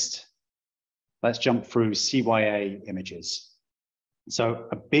least, let's jump through CYA images. So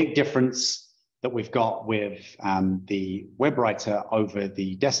a big difference that we've got with the web writer over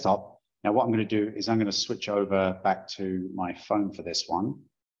the desktop. Now what I'm going to do is I'm going to switch over back to my phone for this one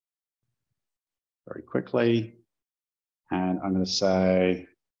very quickly. And I'm going to say,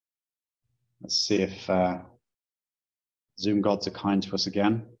 let's see if Zoom gods are kind to us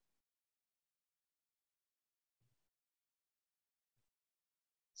again.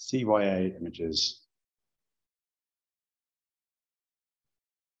 CYA images.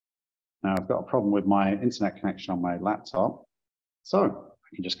 Now I've got a problem with my internet connection on my laptop. So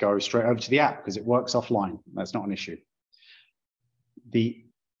I can just go straight over to the app because it works offline. That's not an issue. The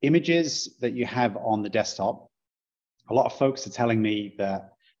images that you have on the desktop, a lot of folks are telling me that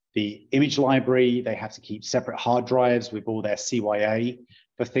the image library, they have to keep separate hard drives with all their CYA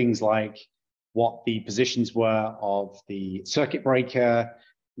for things like what the positions were of the circuit breaker.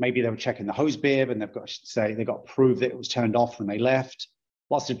 Maybe they were checking the hose bib and they've got to say, they've got to prove that it was turned off when they left.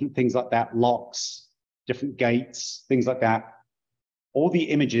 Lots of different things like that, locks, different gates, things like that. All the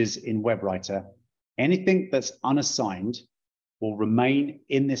images in WebWriter, anything that's unassigned will remain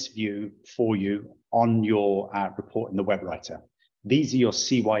in this view for you on your report in the WebWriter. These are your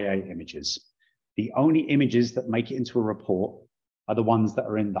CYA images. The only images that make it into a report are the ones that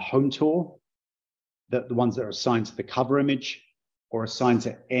are in the home tour, the ones that are assigned to the cover image or assigned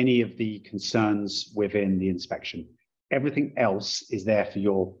to any of the concerns within the inspection. Everything else is there for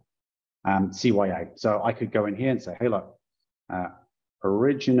your CYA. So I could go in here and say, hey, look,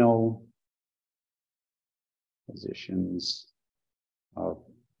 original positions of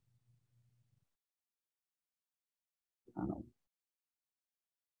panel.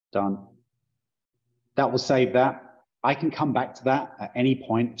 Done. That will save that. I can come back to that at any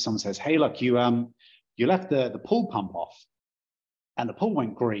point. If someone says, hey, look, you left the pool pump off and the pool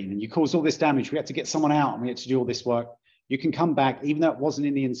went green and you caused all this damage. We had to get someone out and we had to do all this work. You can come back, even though it wasn't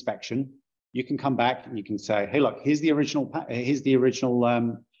in the inspection, you can come back and you can say, hey, look, here's the original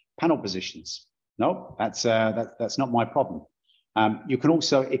panel positions. No, that's not my problem. You can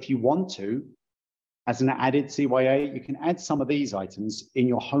also, if you want to, as an added CYA, you can add some of these items in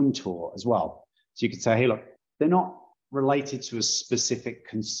your home tour as well. So you could say, hey, look, they're not related to a specific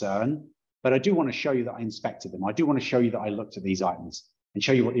concern, but I do want to show you that I inspected them. I do want to show you that I looked at these items and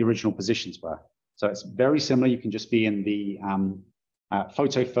show you what the original positions were. So it's very similar. You can just be in the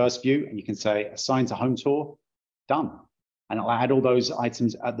photo first view and you can say assign to home tour, done. And it'll add all those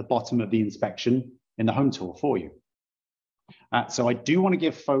items at the bottom of the inspection in the home tour for you. So I do want to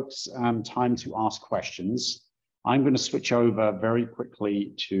give folks time to ask questions. I'm going to switch over very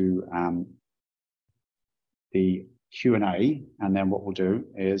quickly to the Q&A, and then what we'll do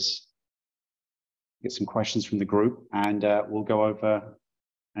is get some questions from the group, and we'll go over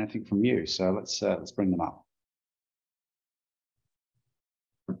anything from you. So let's bring them up.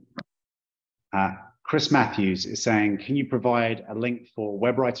 Chris Matthews is saying, can you provide a link for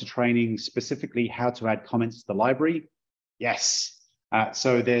WebWriter training, specifically how to add comments to the library? Yes.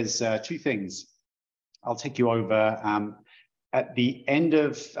 So there's two things. I'll take you over. At the end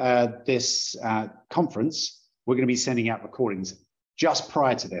of this conference, we're going to be sending out recordings. Just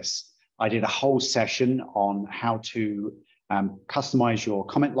prior to this, I did a whole session on how to customize your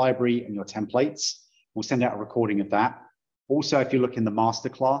comment library and your templates. We'll send out a recording of that. Also, if you look in the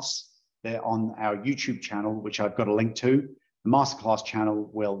masterclass, they're on our YouTube channel, which I've got a link to. The masterclass channel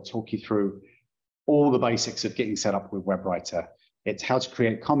will talk you through all the basics of getting set up with WebWriter. It's how to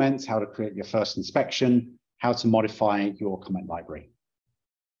create comments, how to create your first inspection, how to modify your comment library.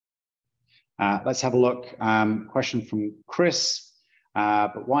 Let's have a look. Question from Chris.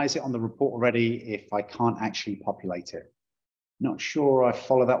 But why is it on the report already if I can't actually populate it? Not sure I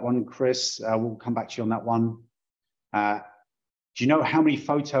follow that one, Chris. We'll come back to you on that one. Do you know how many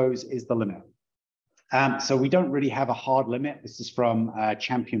photos is the limit? So we don't really have a hard limit. This is from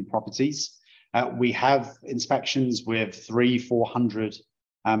Champion Properties. We have inspections with 300-400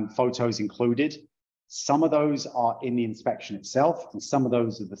 photos included. Some of those are in the inspection itself, and some of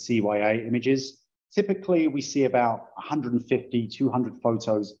those are the CYA images. Typically, we see about 150, 200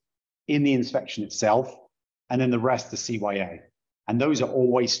 photos in the inspection itself, and then the rest the CYA. And those are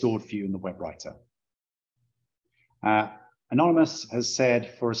always stored for you in the WebWriter. Anonymous has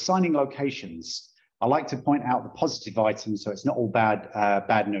said, for assigning locations, I like to point out the positive items so it's not all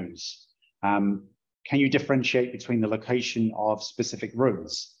bad news. Can you differentiate between the location of specific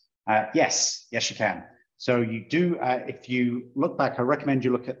rooms? Yes, you can. So you do, if you look back, I recommend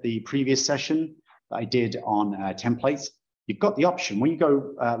you look at the previous session that I did on templates. You've got the option, when you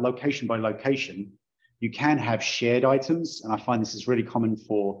go location by location, you can have shared items. And I find this is really common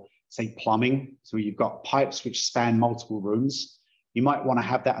for, say, plumbing. So you've got pipes which span multiple rooms. You might want to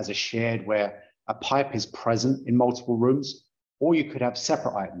have that as a shared where a pipe is present in multiple rooms, or you could have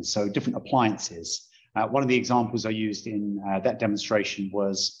separate items, so different appliances. One of the examples I used in that demonstration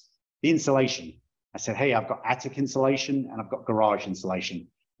was the insulation. I said, hey, I've got attic insulation and I've got garage insulation,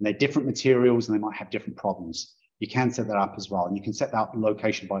 and they're different materials and they might have different problems. You can set that up as well, and you can set that up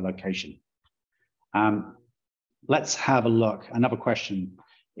location by location. Let's have a look. Another question.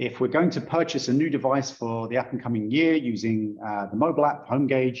 If we're going to purchase a new device for the up and coming year using the mobile app,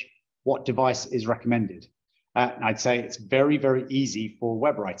 HomeGauge, what device is recommended? I'd say it's very, very easy for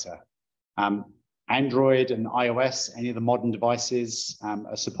WebWriter. Android and iOS, any of the modern devices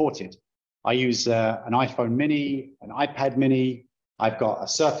are supported. I use an iPhone mini, an iPad mini, I've got a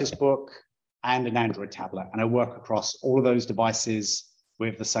Surface Book and an Android tablet, and I work across all of those devices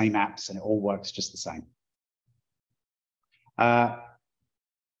with the same apps, and it all works just the same.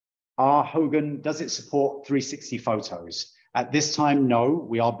 Hogan, does it support 360 photos? At this time, no.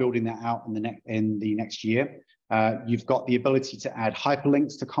 We are building that out in the next year. You've got the ability to add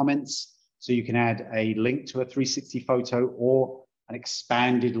hyperlinks to comments, so you can add a link to a 360 photo or an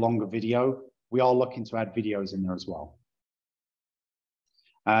expanded longer video. We are looking to add videos in there as well.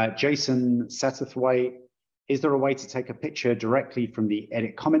 Jason Satterthwaite, is there a way to take a picture directly from the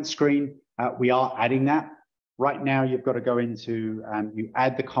edit comment screen? We are adding that. Right now, you've got to go into, you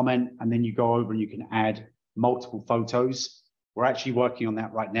add the comment, and then you go over and you can add multiple photos. We're actually working on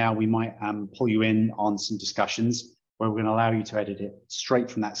that right now. We might pull you in on some discussions where we're going to allow you to edit it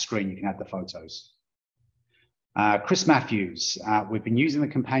straight from that screen. You can add the photos. Chris Matthews, we've been using the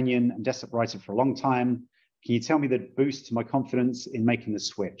companion and desktop writer for a long time. Can you tell me the boost to my confidence in making the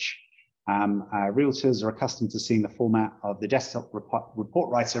switch? Realtors are accustomed to seeing the format of the desktop report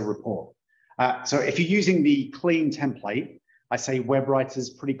writer report. So if you're using the clean template, I say WebWriter is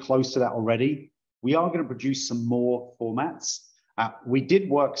pretty close to that already. We are going to produce some more formats. We did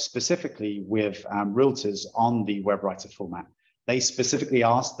work specifically with Realtors on the WebWriter format. They specifically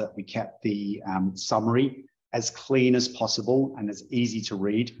asked that we kept the summary as clean as possible and as easy to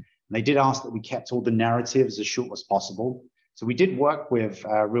read. And they did ask that we kept all the narratives as short as possible. So we did work with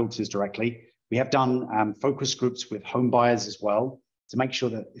Realtors directly. We have done focus groups with home buyers as well to make sure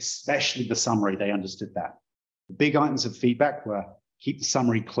that, especially the summary, they understood that. The big items of feedback were keep the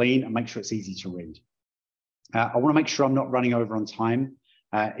summary clean and make sure it's easy to read. I want to make sure I'm not running over on time.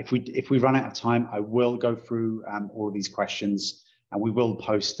 If we run out of time, I will go through all of these questions and we will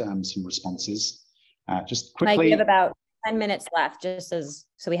post some responses. Just quickly. Mike, you have about 10 minutes left, just as,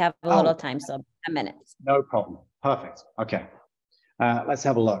 so we have a little time, so 10 minutes. No problem. Perfect. Okay. Let's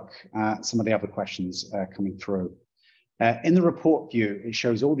have a look at some of the other questions coming through. In the report view, it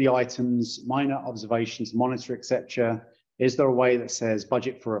shows all the items, minor observations, monitor, etc. Is there a way that says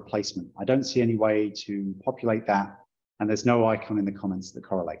budget for replacement? I don't see any way to populate that, and there's no icon in the comments that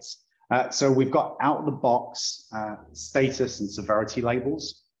correlates. So we've got out of the box status and severity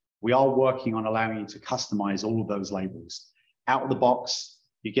labels. We are working on allowing you to customize all of those labels. Out of the box,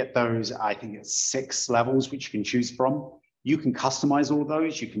 you get those, I think it's 6 levels which you can choose from. You can customize all of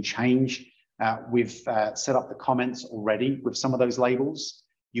those. You can change. We've set up the comments already with some of those labels.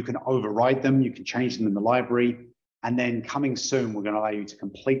 You can override them. You can change them in the library. And then coming soon, we're going to allow you to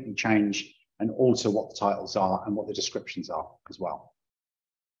completely change and alter what the titles are and what the descriptions are as well.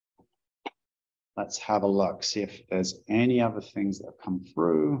 Let's have a look, see if there's any other things that have come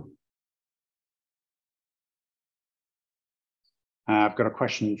through. I've got a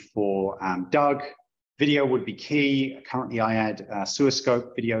question for Doug. Video would be key. Currently, I add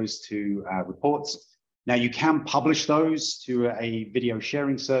Suoscope videos to reports. Now, you can publish those to a video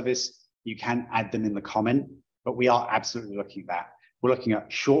sharing service. You can add them in the comment, but we are absolutely looking at that. We're looking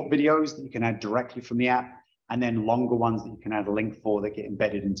at short videos that you can add directly from the app, and then longer ones that you can add a link for that get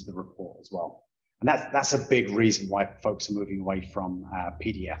embedded into the report as well. And that's a big reason why folks are moving away from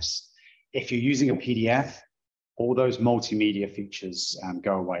PDFs. If you're using a PDF, all those multimedia features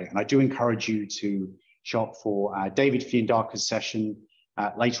go away. And I do encourage you to show up for David Fiandaca's session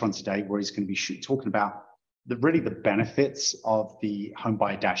later on today, where he's going to be talking about really the benefits of the home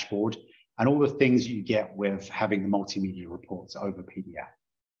buyer dashboard and all the things you get with having the multimedia reports over PDF.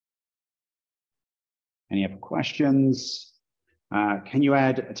 Any other questions? Can you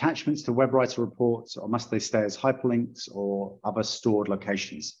add attachments to WebWriter reports, or must they stay as hyperlinks or other stored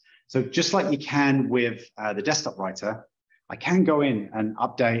locations? So just like you can with the desktop writer, I can go in and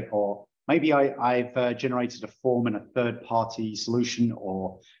update, or maybe I've generated a form in a third-party solution,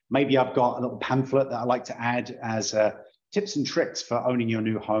 or maybe I've got a little pamphlet that I like to add as tips and tricks for owning your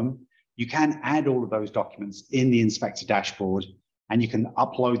new home. You can add all of those documents in the inspector dashboard, and you can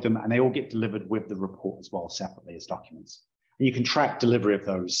upload them, and they all get delivered with the report as well, separately as documents. And you can track delivery of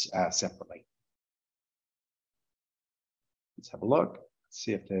those separately. Let's have a look,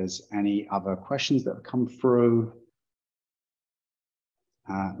 see if there's any other questions that have come through.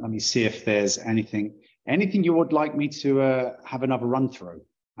 Let me see if there's anything you would like me to have another run through.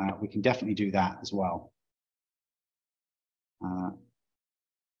 We can definitely do that as well.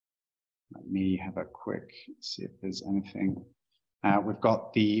 Let me have a quick, see if there's anything. We've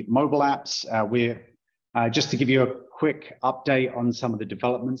got the mobile apps. We're just to give you a quick update on some of the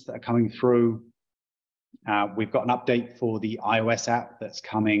developments that are coming through. We've got an update for the iOS app that's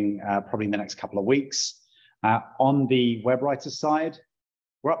coming probably in the next couple of weeks. On the WebWriter side,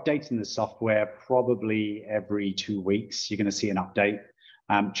 we're updating the software probably every 2 weeks. You're going to see an update.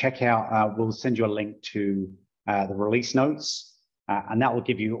 Check out, we'll send you a link to the release notes, and that will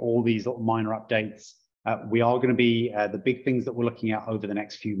give you all these little minor updates. We are going to be, the big things that we're looking at over the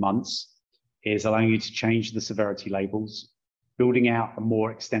next few months is allowing you to change the severity labels, building out a more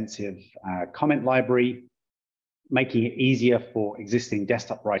extensive comment library, making it easier for existing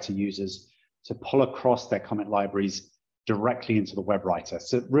desktop writer users to pull across their comment libraries directly into the WebWriter.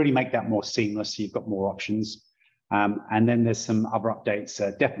 So really make that more seamless, so you've got more options. And then there's some other updates,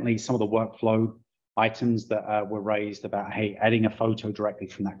 definitely some of the workflow items that were raised about, hey, adding a photo directly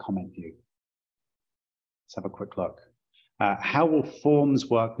from that comment view. Let's have a quick look. How will forms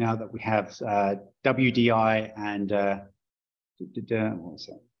work now that we have WDI and what was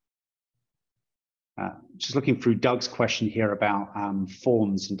it? Just looking through Doug's question here about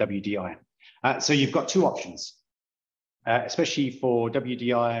forms and WDI. So you've got 2 options, especially for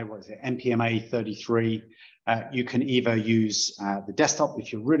WDI, what is it, NPMA 33. You can either use the desktop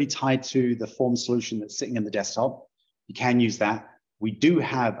if you're really tied to the form solution that's sitting in the desktop. You can use that. We do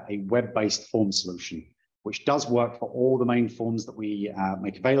have a web-based form solution, which does work for all the main forms that we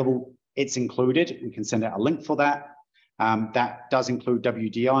make available. It's included. We can send out a link for that. That does include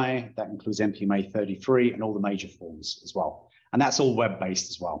WDI, that includes NPMA 33 and all the major forms as well. And that's all web-based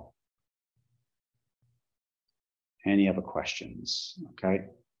as well. Any other questions? Okay,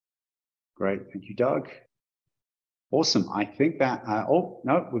 great, thank you, Doug. Awesome, I think that, oh,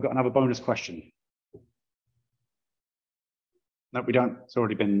 no, we've got another bonus question. No, we don't. It's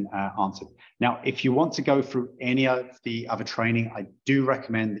already been answered. Now, if you want to go through any of the other training, I do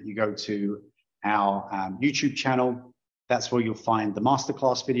recommend that you go to our YouTube channel. That's where you'll find the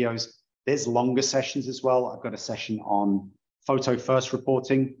masterclass videos. There's longer sessions as well. I've got a session on photo first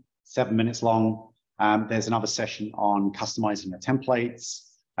reporting, 7 minutes long. There's another session on customizing the templates.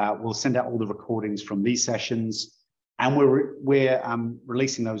 We'll send out all the recordings from these sessions, and we're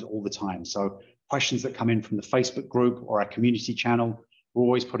releasing those all the time. So questions that come in from the Facebook group or our community channel, we're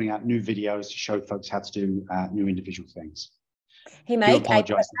always putting out new videos to show folks how to do new individual things. Hey, Mike,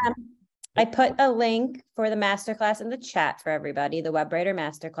 I put a link for the masterclass in the chat for everybody, the WebWriter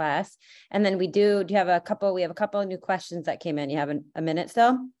Masterclass. And then do you have a couple, we have a couple of new questions that came in. You have a minute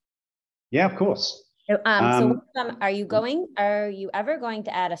still? Yeah, of course. So are you ever going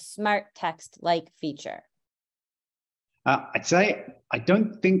to add a smart text like feature? I'd say I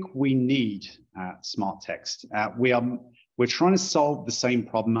don't think we need smart text. We're trying to solve the same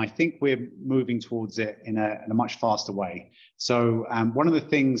problem. I think we're moving towards it in a much faster way. So one of the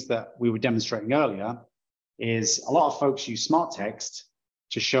things that we were demonstrating earlier is a lot of folks use smart text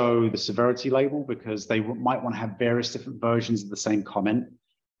to show the severity label because they might want to have various different versions of the same comment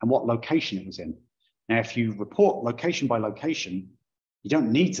and what location it was in. Now, if you report location by location, you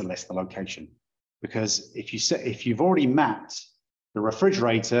don't need to list the location, because if you've already mapped the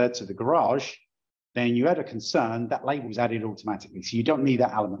refrigerator to the garage, then you add a concern, that label is added automatically. So you don't need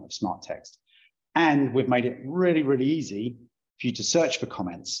that element of smart text. And we've made it really, really easy for you to search for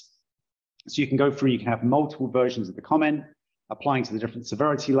comments. So you can go through, you can have multiple versions of the comment, applying to the different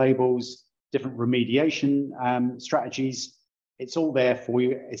severity labels, different remediation strategies. It's all there for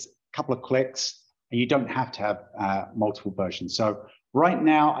you. It's a couple of clicks, and you don't have to have multiple versions. So right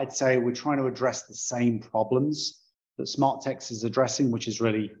now, I'd say we're trying to address the same problems that smart text is addressing, which is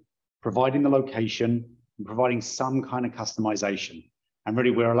really providing the location and providing some kind of customization. And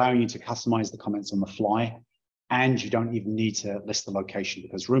really, we're allowing you to customize the comments on the fly, and you don't even need to list the location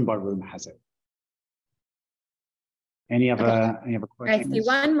because Room by Room has it. Any other questions? I see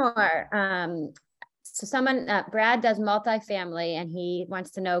one more. So someone, Brad does multifamily, and he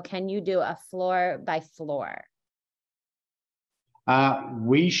wants to know, can you do a floor by floor?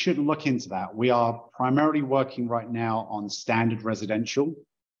 We should look into that. We are primarily working right now on standard residential.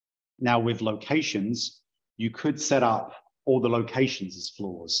 Now with locations, you could set up all the locations as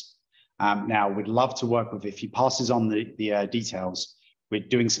floors. Now we'd love to work with, if he passes on the details, we're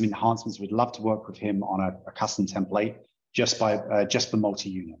doing some enhancements. We'd love to work with him on a custom template just for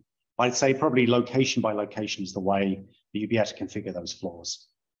multi-unit. I'd say probably location by location is the way that you'd be able to configure those floors.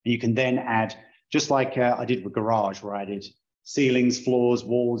 And you can then add, just like I did with garage, where I added ceilings, floors,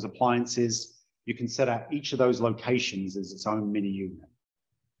 walls, appliances. You can set out each of those locations as its own mini unit.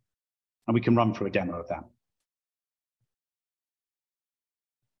 And we can run through a demo of that.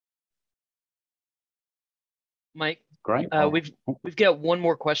 Mike, great. We've got one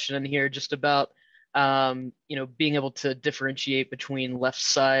more question in here just about being able to differentiate between left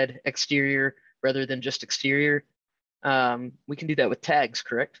side exterior rather than just exterior. We can do that with tags,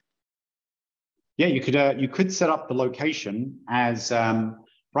 correct? Yeah, you could set up the location as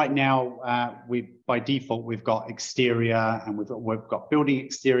right now. By default we've got exterior, and we've got building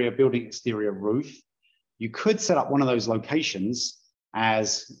exterior roof. You could set up one of those locations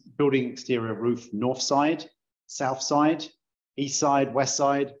as building exterior roof north side, south side, east side, west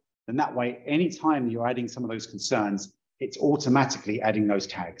side. And that way, anytime you're adding some of those concerns, it's automatically adding those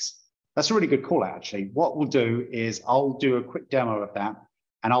tags. That's a really good call out, actually. What we'll do is I'll do a quick demo of that,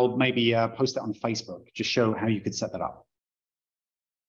 and I'll maybe post it on Facebook, just show how you could set that up.